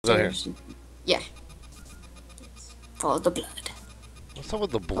Down here. Yeah. Follow the blood. What's up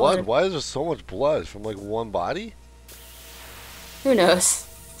with the blood? Why is there so much blood from like one body? Who knows?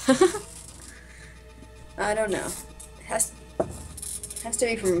 I don't know. It has to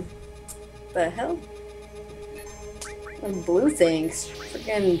be from the hell? Them blue things.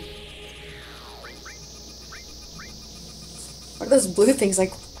 Freaking. What are those blue things,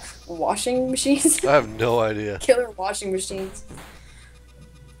 like washing machines? I have no idea. Killer washing machines.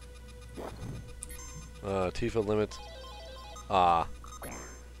 Tifa limit. Ah.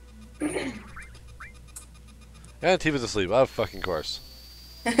 And Tifa's asleep. Of fucking course.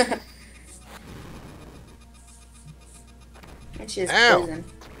 And she has Ow!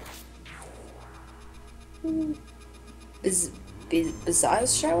 poison. Bizarre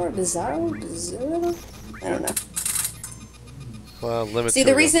shower? Bizarro? I don't know. Well, limit. See,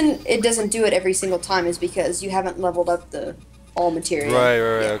 the reason it doesn't do it every single time is because you haven't leveled up the all material. Right,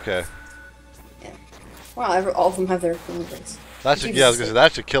 yeah. okay. Yeah. Wow, all of them have their own things. That should, yeah, I was gonna say,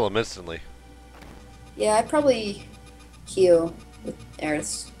 that should kill him instantly. Yeah, I'd probably heal with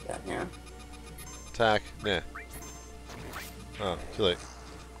Aerith's now. Attack, yeah. Oh, too late.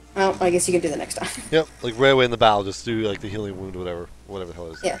 Well, I guess you can do that next time. Yep, like right away in the battle, just do like the healing wound, whatever the hell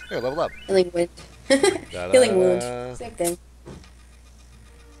it is. Yeah. Here, level up. Healing wind. Healing wound. Same thing.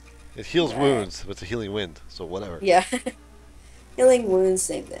 It heals wounds, but it's a healing wind, so whatever. Yeah. Healing wounds,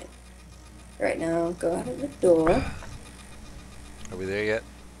 same thing. Right now, go out of the door. Are we there yet?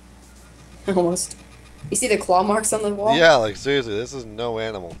 Almost. You see the claw marks on the wall? Yeah, like seriously, this is no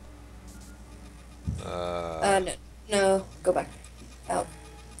animal. No, go back. Out.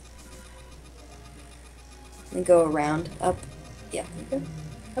 Then go around, up. Yeah, go.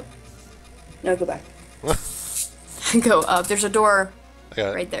 Up. No, go back. Go up. There's a door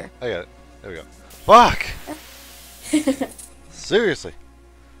right there. I got it. There we go. Fuck! Seriously.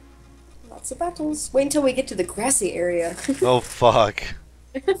 Lots of battles. Wait until we get to the grassy area. Oh, fuck.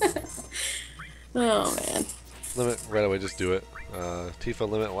 Oh, man. Limit right away, just do it. Tifa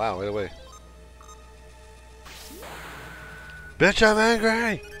limit, wow, right away. Bitch, I'm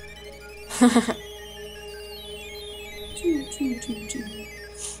angry!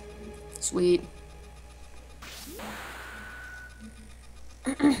 Sweet.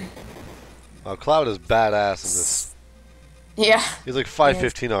 Oh, Cloud is badass in this. Yeah. He's like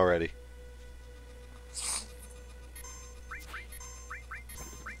 515 already.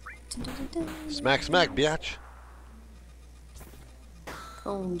 Smack, smack, biatch.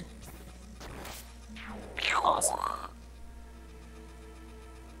 Coned. Awesome.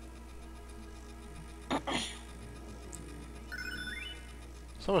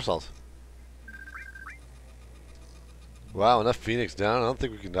 Somersault. Wow, enough Phoenix down. I don't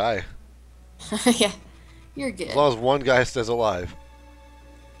think we can die. Yeah, you're good. As long as one guy stays alive.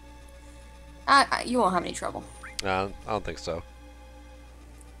 You won't have any trouble. I don't think so.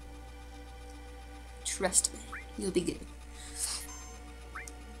 Trust me, you'll be good.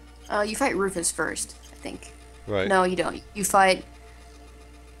 You fight Rufus first, I think. Right. No, you don't. You fight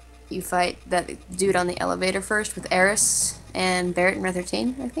that dude on the elevator first with Eris and Barrett and Red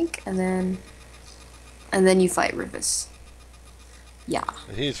 13, I think, and then you fight Rufus. Yeah.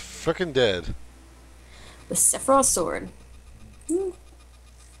 And he's frickin' dead. The Sephiroth sword. Woo.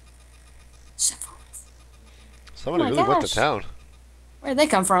 Sephiroth. Somebody Oh my really went to gosh. town. Where'd they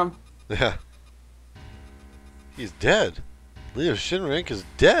come from? Yeah. He's dead. Leo Shinrank is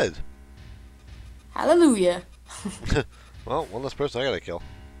dead. Hallelujah. Well, one less person I gotta kill.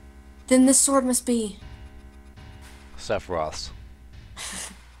 Then this sword must be... Sephiroth's.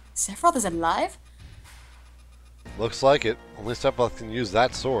 Sephiroth is alive? Looks like it. Only Sephiroth can use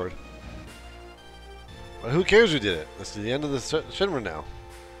that sword. But who cares who did it? That's the end of the Shinra now.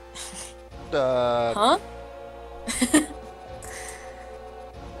 Huh?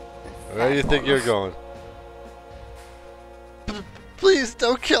 Where do you think you're going? Please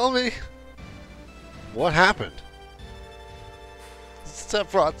don't kill me! What happened?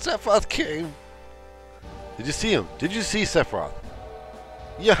 Sephiroth came! Did you see him? Did you see Sephiroth?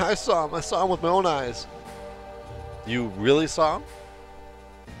 Yeah, I saw him. I saw him with my own eyes. You really saw him?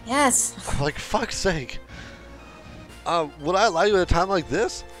 Yes. Like, fuck's sake. Would I lie to you at a time like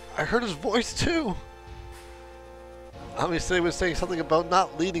this? I heard his voice too. He was saying something about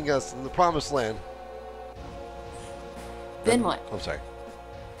not leading us in the promised land. Then what? I'm sorry.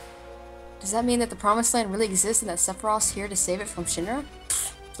 Does that mean that the Promised Land really exists and that Sephiroth's here to save it from Shinra?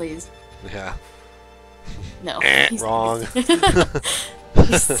 Please. Yeah. No. Wrong.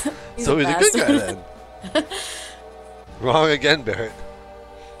 he's So he's a good guy then. Wrong again, Barrett.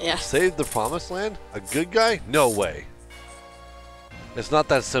 Yeah. Save the Promised Land? A good guy? No way. It's not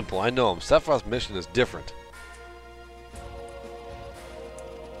that simple. I know him. Sephiroth's mission is different.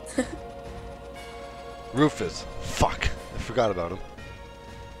 Rufus. Fuck. I forgot about him.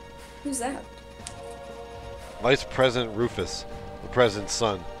 Who's that? Vice President Rufus. The president's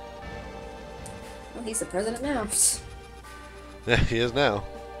son. Well, he's the president now. Yeah, he is now.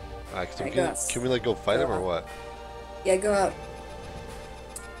 Alright, so can we like go fight him or what? Yeah, go out.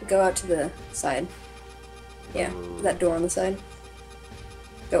 Go out to the side. Yeah, that door on the side.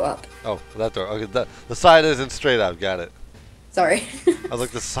 Go up. Oh, that door. Okay, the side isn't straight up. Got it. Sorry. I was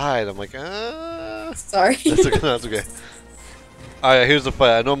like the side. I'm like, Sorry. That's okay. That's okay. All right, here's the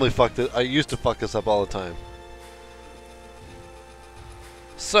fight. I normally fuck this. I used to fuck this up all the time.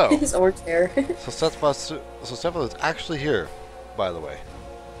 So. His orange hair. So Sephiroth is actually here, by the way.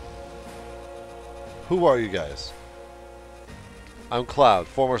 Who are you guys? I'm Cloud,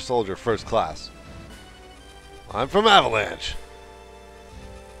 former soldier, first class. I'm from Avalanche.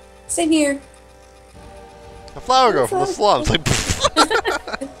 Same here. A flower girl from the slums. Like,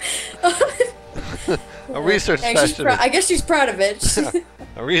 a research specimen. I guess she's proud of it.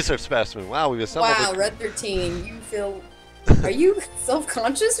 A research specimen. Wow, we've assembled. Wow, Red 13. You feel. Are you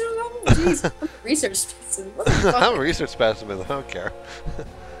self-conscious or something? Jeez, I'm a research specimen. What the fuck? I'm a research specimen. I don't care.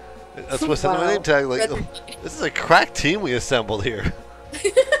 That's what's in my name tag. Like, this is a crack team we assembled here.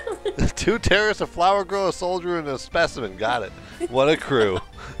 2 terrorists, a flower girl, a soldier, and a specimen. Got it. What a crew.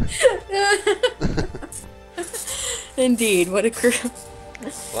 Indeed, what a crew.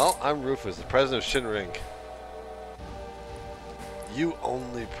 Well, I'm Rufus, the president of Shinring. You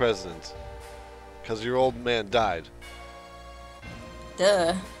only president. Because your old man died.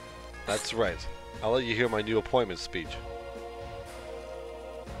 Duh. That's right. I'll let you hear my new appointment speech.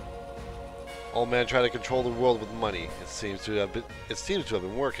 Old man tried to control the world with money. It seems to have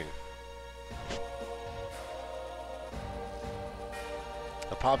been working.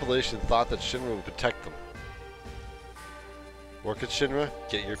 The population thought that Shinra would protect them. Work at Shinra,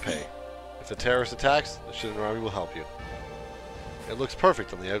 get your pay. If the terrorist attacks, the Shinra army will help you. It looks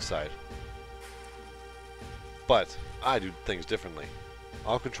perfect on the outside. But I do things differently.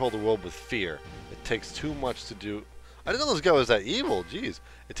 I'll control the world with fear. It takes too much to do. I didn't know this guy was that evil. Jeez.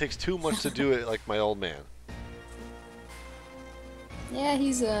 It takes too much to do it like my old man. Yeah,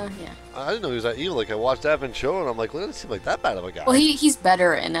 he's yeah. I didn't know he was that evil. Like I watched Evan show and I'm like, well, it doesn't seem like that bad of a guy. Well, he's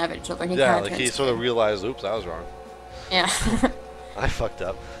better in Avid Children. Yeah, like he sort of realized, oops, I was wrong. Yeah. I fucked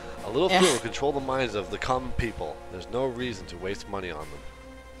up. A little fear will control the minds of the common people. There's no reason to waste money on them.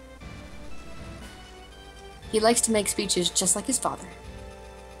 He likes to make speeches just like his father.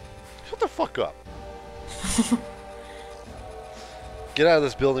 Shut the fuck up. Get out of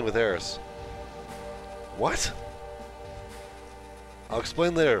this building with Eris. What? I'll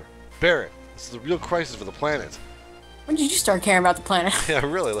explain later. Barrett, this is a real crisis for the planet. When did you start caring about the planet? Yeah,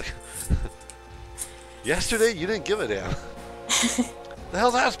 really. Like, yesterday you didn't give a damn. The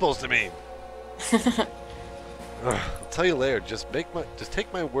hell's that supposed to mean? I'll tell you later. Just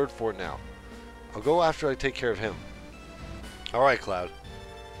take my word for it now. I'll go after I take care of him. All right, Cloud.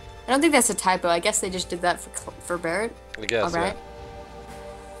 I don't think that's a typo. I guess they just did that for Barrett. I guess. All right.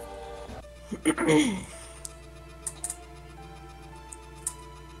 Yeah.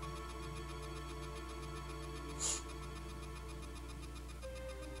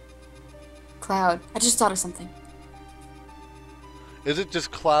 Cloud, I just thought of something. Is it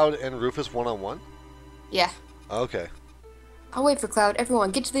just Cloud and Rufus one-on-one? Yeah. Okay. I'll wait for Cloud.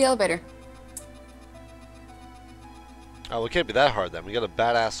 Everyone, get to the elevator. Oh, well, it can't be that hard then. We got a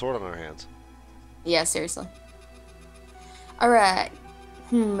badass sword on our hands. Yeah, seriously. Alright.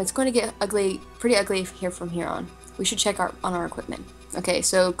 It's going to get pretty ugly here from here on. We should check on our equipment. Okay,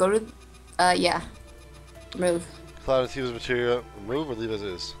 so go to, yeah. Remove. Cloud and Tifa's material. Remove or leave as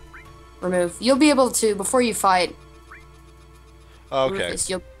is? Remove. You'll be able to, before you fight. Oh, okay. Rufus,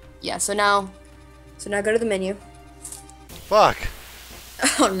 yeah, so now go to the menu. Fuck.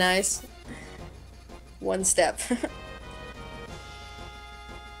 Oh, nice. One step.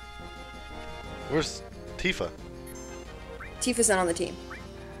 Where's Tifa? Tifa's not on the team.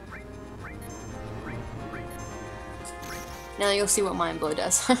 Now you'll see what Mind Blow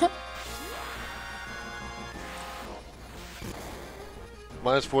does.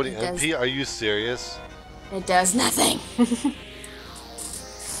 Minus 40 MP? Are you serious? It does nothing.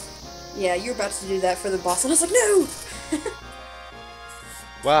 Yeah, you're about to do that for the boss, and I was like, no!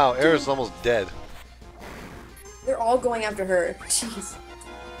 Wow, Eris is almost dead. They're all going after her. Jeez.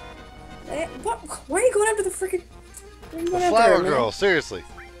 What? Why are you going after the freaking... Flower girl, seriously.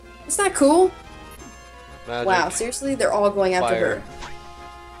 It's not cool. Magic. Wow, seriously? They're all going after her.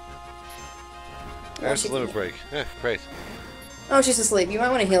 Eris limit break. Yeah, great. Oh, she's asleep. You might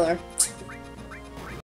want to heal her.